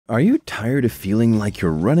Are you tired of feeling like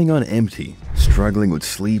you're running on empty, struggling with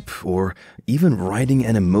sleep, or even riding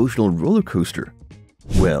an emotional roller coaster?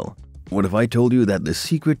 Well, what if I told you that the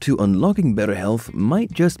secret to unlocking better health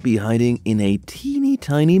might just be hiding in a teeny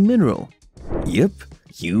tiny mineral? Yep,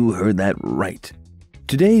 you heard that right.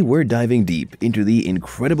 Today we're diving deep into the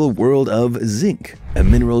incredible world of zinc, a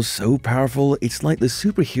mineral so powerful it's like the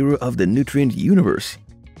superhero of the nutrient universe.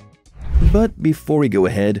 But before we go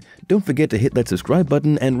ahead, don't forget to hit that subscribe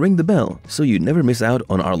button and ring the bell so you never miss out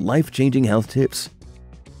on our life-changing health tips.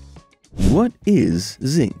 What is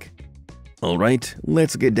zinc? Alright,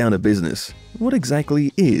 let's get down to business. What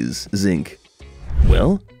exactly is zinc?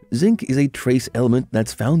 Well, zinc is a trace element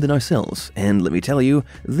that's found in our cells, and let me tell you,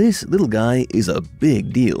 this little guy is a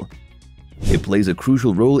big deal. It plays a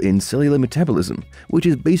crucial role in cellular metabolism, which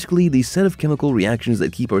is basically the set of chemical reactions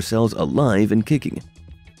that keep our cells alive and kicking.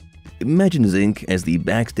 Imagine zinc as the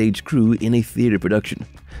backstage crew in a theater production,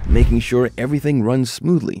 making sure everything runs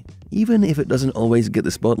smoothly, even if it doesn't always get the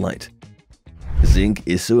spotlight. Zinc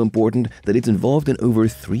is so important that it's involved in over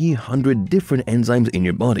 300 different enzymes in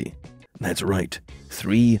your body. That's right,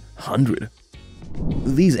 300.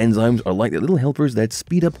 These enzymes are like the little helpers that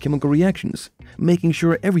speed up chemical reactions, making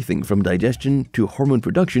sure everything from digestion to hormone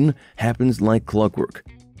production happens like clockwork.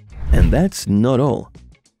 And that's not all.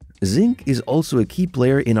 Zinc is also a key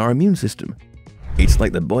player in our immune system. It's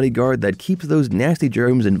like the bodyguard that keeps those nasty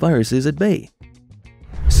germs and viruses at bay.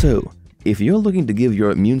 So, if you're looking to give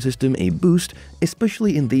your immune system a boost,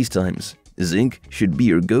 especially in these times, zinc should be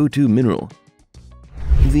your go-to mineral.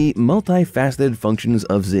 The multifaceted functions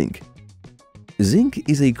of zinc. Zinc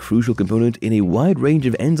is a crucial component in a wide range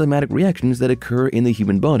of enzymatic reactions that occur in the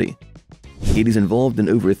human body. It is involved in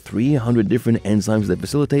over 300 different enzymes that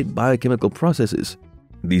facilitate biochemical processes.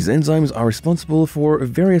 These enzymes are responsible for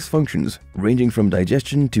various functions, ranging from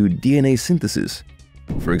digestion to DNA synthesis.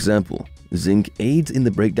 For example, zinc aids in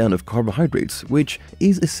the breakdown of carbohydrates, which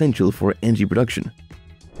is essential for energy production.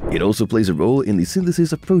 It also plays a role in the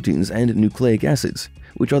synthesis of proteins and nucleic acids,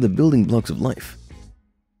 which are the building blocks of life.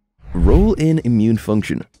 Role in immune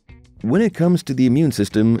function. When it comes to the immune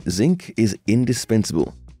system, zinc is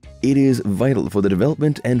indispensable. It is vital for the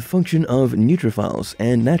development and function of neutrophils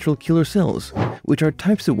and natural killer cells, which are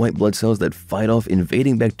types of white blood cells that fight off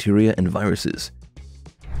invading bacteria and viruses.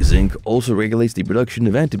 Zinc also regulates the production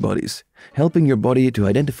of antibodies, helping your body to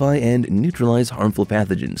identify and neutralize harmful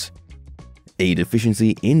pathogens. A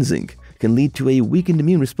deficiency in zinc can lead to a weakened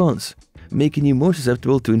immune response, making you more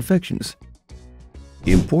susceptible to infections.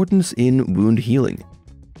 Importance in wound healing.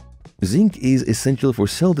 Zinc is essential for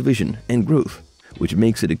cell division and growth, which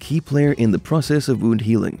makes it a key player in the process of wound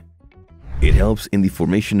healing. It helps in the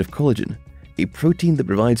formation of collagen, a protein that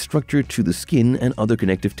provides structure to the skin and other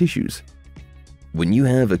connective tissues. When you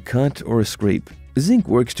have a cut or a scrape, zinc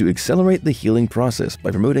works to accelerate the healing process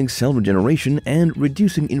by promoting cell regeneration and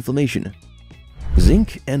reducing inflammation.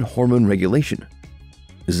 Zinc and hormone regulation.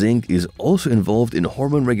 Zinc is also involved in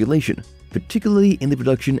hormone regulation, particularly in the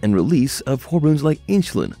production and release of hormones like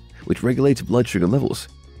insulin, which regulates blood sugar levels.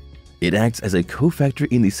 It acts as a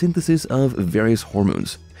cofactor in the synthesis of various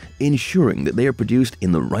hormones, ensuring that they are produced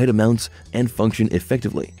in the right amounts and function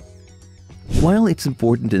effectively. While it's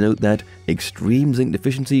important to note that extreme zinc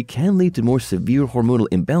deficiency can lead to more severe hormonal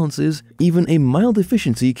imbalances, even a mild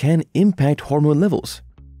deficiency can impact hormone levels.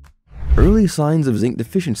 Early signs of zinc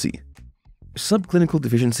deficiency. Subclinical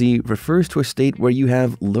deficiency refers to a state where you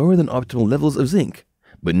have lower than optimal levels of zinc,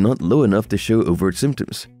 but not low enough to show overt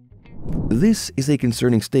symptoms. This is a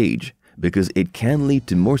concerning stage because it can lead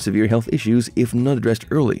to more severe health issues if not addressed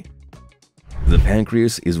early. The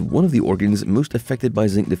pancreas is one of the organs most affected by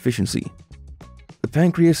zinc deficiency. The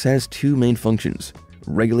pancreas has two main functions,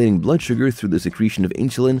 regulating blood sugar through the secretion of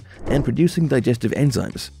insulin and producing digestive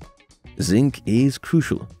enzymes. Zinc is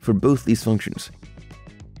crucial for both these functions.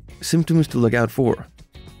 Symptoms to look out for.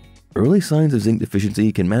 Early signs of zinc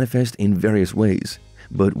deficiency can manifest in various ways,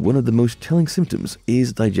 but one of the most telling symptoms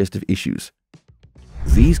is digestive issues.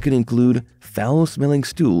 These can include foul-smelling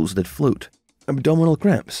stools that float, abdominal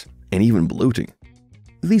cramps, and even bloating.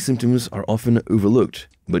 These symptoms are often overlooked,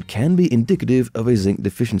 but can be indicative of a zinc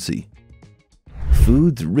deficiency.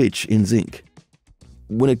 Foods rich in zinc.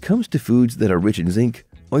 When it comes to foods that are rich in zinc,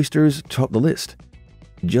 oysters top the list.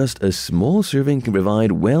 Just a small serving can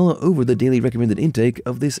provide well over the daily recommended intake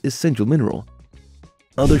of this essential mineral.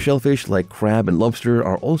 Other shellfish like crab and lobster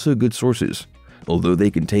are also good sources, although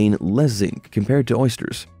they contain less zinc compared to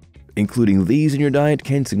oysters. Including these in your diet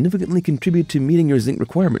can significantly contribute to meeting your zinc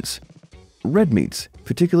requirements. Red meats,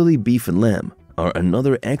 particularly beef and lamb, are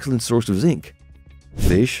another excellent source of zinc.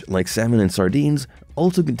 Fish, like salmon and sardines,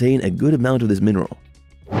 also contain a good amount of this mineral.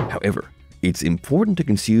 However, it's important to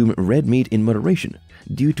consume red meat in moderation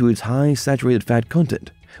due to its high saturated fat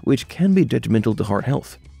content, which can be detrimental to heart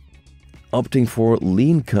health. Opting for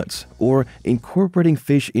lean cuts or incorporating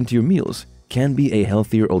fish into your meals can be a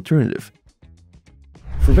healthier alternative.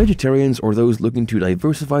 For vegetarians or those looking to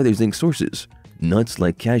diversify their zinc sources, nuts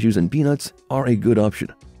like cashews and peanuts are a good option.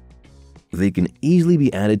 They can easily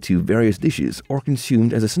be added to various dishes or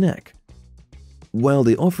consumed as a snack. While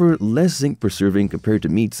they offer less zinc per serving compared to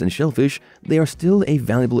meats and shellfish, they are still a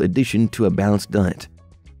valuable addition to a balanced diet.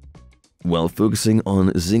 While focusing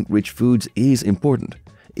on zinc-rich foods is important,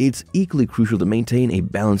 it's equally crucial to maintain a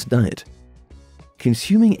balanced diet.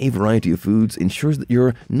 Consuming a variety of foods ensures that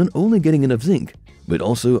you're not only getting enough zinc, but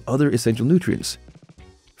also other essential nutrients.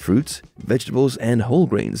 Fruits, vegetables, and whole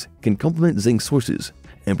grains can complement zinc sources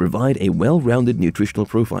and provide a well-rounded nutritional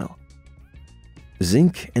profile.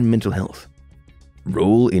 Zinc and mental health.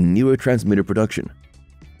 Role in neurotransmitter production.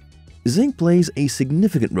 Zinc plays a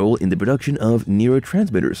significant role in the production of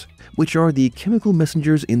neurotransmitters, which are the chemical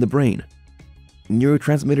messengers in the brain.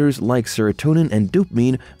 Neurotransmitters like serotonin and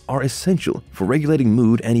dopamine are essential for regulating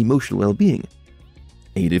mood and emotional well-being.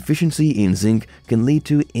 A deficiency in zinc can lead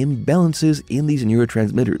to imbalances in these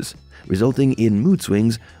neurotransmitters, resulting in mood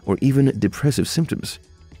swings or even depressive symptoms.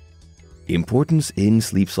 Importance in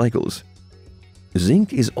sleep cycles.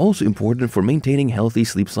 Zinc is also important for maintaining healthy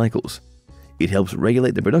sleep cycles. It helps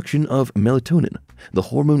regulate the production of melatonin, the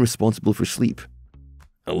hormone responsible for sleep.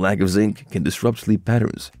 A lack of zinc can disrupt sleep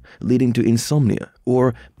patterns, leading to insomnia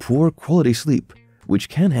or poor quality sleep, which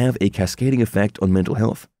can have a cascading effect on mental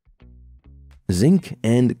health. Zinc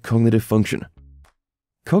and cognitive function.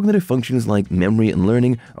 Cognitive functions like memory and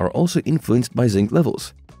learning are also influenced by zinc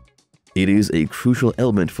levels. It is a crucial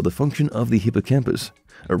element for the function of the hippocampus,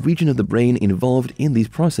 a region of the brain involved in these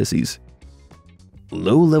processes.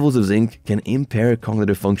 Low levels of zinc can impair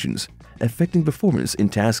cognitive functions, affecting performance in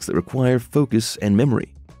tasks that require focus and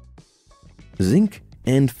memory. Zinc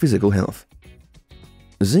and physical health.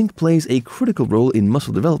 Zinc plays a critical role in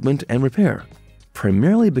muscle development and repair,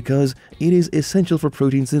 primarily because it is essential for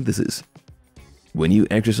protein synthesis. When you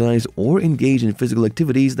exercise or engage in physical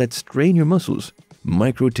activities that strain your muscles,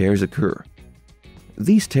 micro tears occur.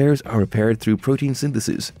 These tears are repaired through protein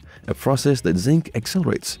synthesis, a process that zinc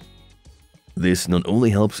accelerates. This not only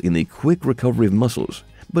helps in the quick recovery of muscles,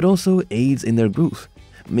 but also aids in their growth,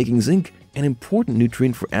 making zinc an important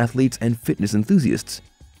nutrient for athletes and fitness enthusiasts.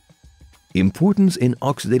 Importance in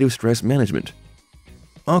oxidative stress management.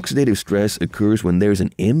 Oxidative stress occurs when there is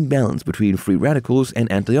an imbalance between free radicals and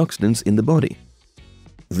antioxidants in the body.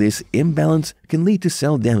 This imbalance can lead to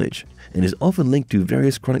cell damage and is often linked to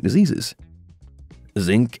various chronic diseases.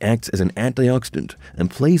 Zinc acts as an antioxidant and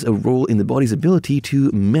plays a role in the body's ability to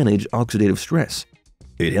manage oxidative stress.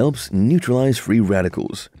 It helps neutralize free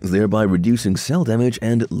radicals, thereby reducing cell damage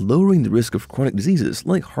and lowering the risk of chronic diseases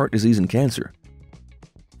like heart disease and cancer.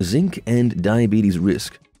 Zinc and diabetes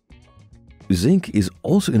risk. Zinc is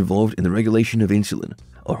also involved in the regulation of insulin,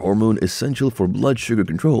 a hormone essential for blood sugar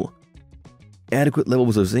control. Adequate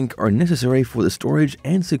levels of zinc are necessary for the storage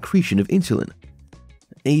and secretion of insulin.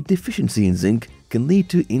 A deficiency in zinc can lead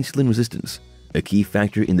to insulin resistance, a key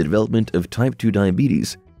factor in the development of type 2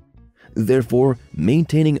 diabetes. Therefore,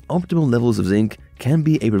 maintaining optimal levels of zinc can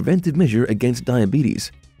be a preventive measure against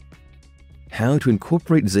diabetes. How to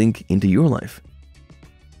incorporate zinc into your life.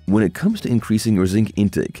 When it comes to increasing your zinc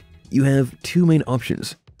intake, you have two main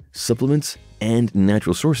options: supplements and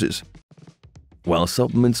natural sources. While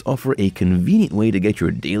supplements offer a convenient way to get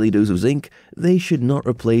your daily dose of zinc, they should not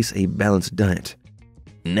replace a balanced diet.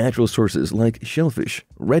 Natural sources like shellfish,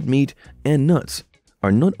 red meat, and nuts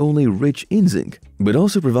are not only rich in zinc, but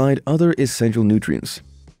also provide other essential nutrients.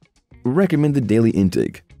 Recommended daily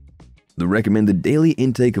intake. The recommended daily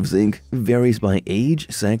intake of zinc varies by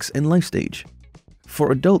age, sex, and life stage.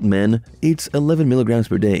 For adult men, it's 11 mg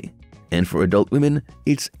per day, and for adult women,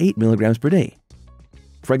 it's 8 mg per day.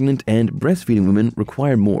 Pregnant and breastfeeding women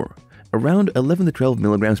require more, around 11 to 12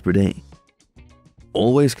 mg per day.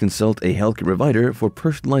 Always consult a healthcare provider for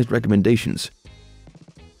personalized recommendations.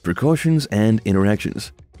 Precautions and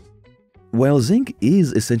interactions. While zinc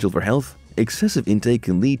is essential for health, excessive intake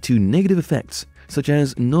can lead to negative effects such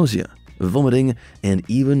as nausea, vomiting, and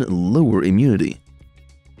even lower immunity.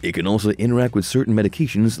 It can also interact with certain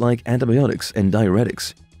medications like antibiotics and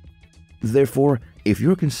diuretics. Therefore, if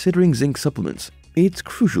you're considering zinc supplements, it's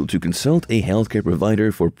crucial to consult a healthcare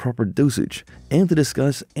provider for proper dosage and to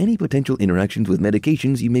discuss any potential interactions with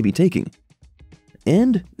medications you may be taking.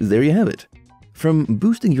 And there you have it. From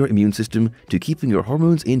boosting your immune system to keeping your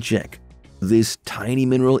hormones in check, this tiny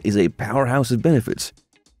mineral is a powerhouse of benefits.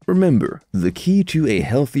 Remember, the key to a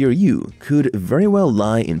healthier you could very well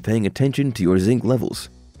lie in paying attention to your zinc levels.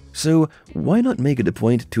 So why not make it a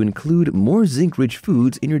point to include more zinc-rich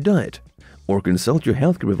foods in your diet, or consult your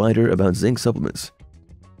healthcare provider about zinc supplements.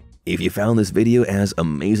 If you found this video as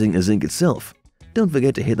amazing as zinc itself, don't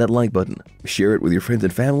forget to hit that like button, share it with your friends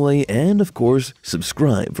and family, and of course,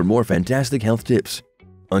 subscribe for more fantastic health tips.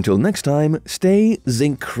 Until next time, stay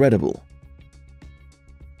Zincredible!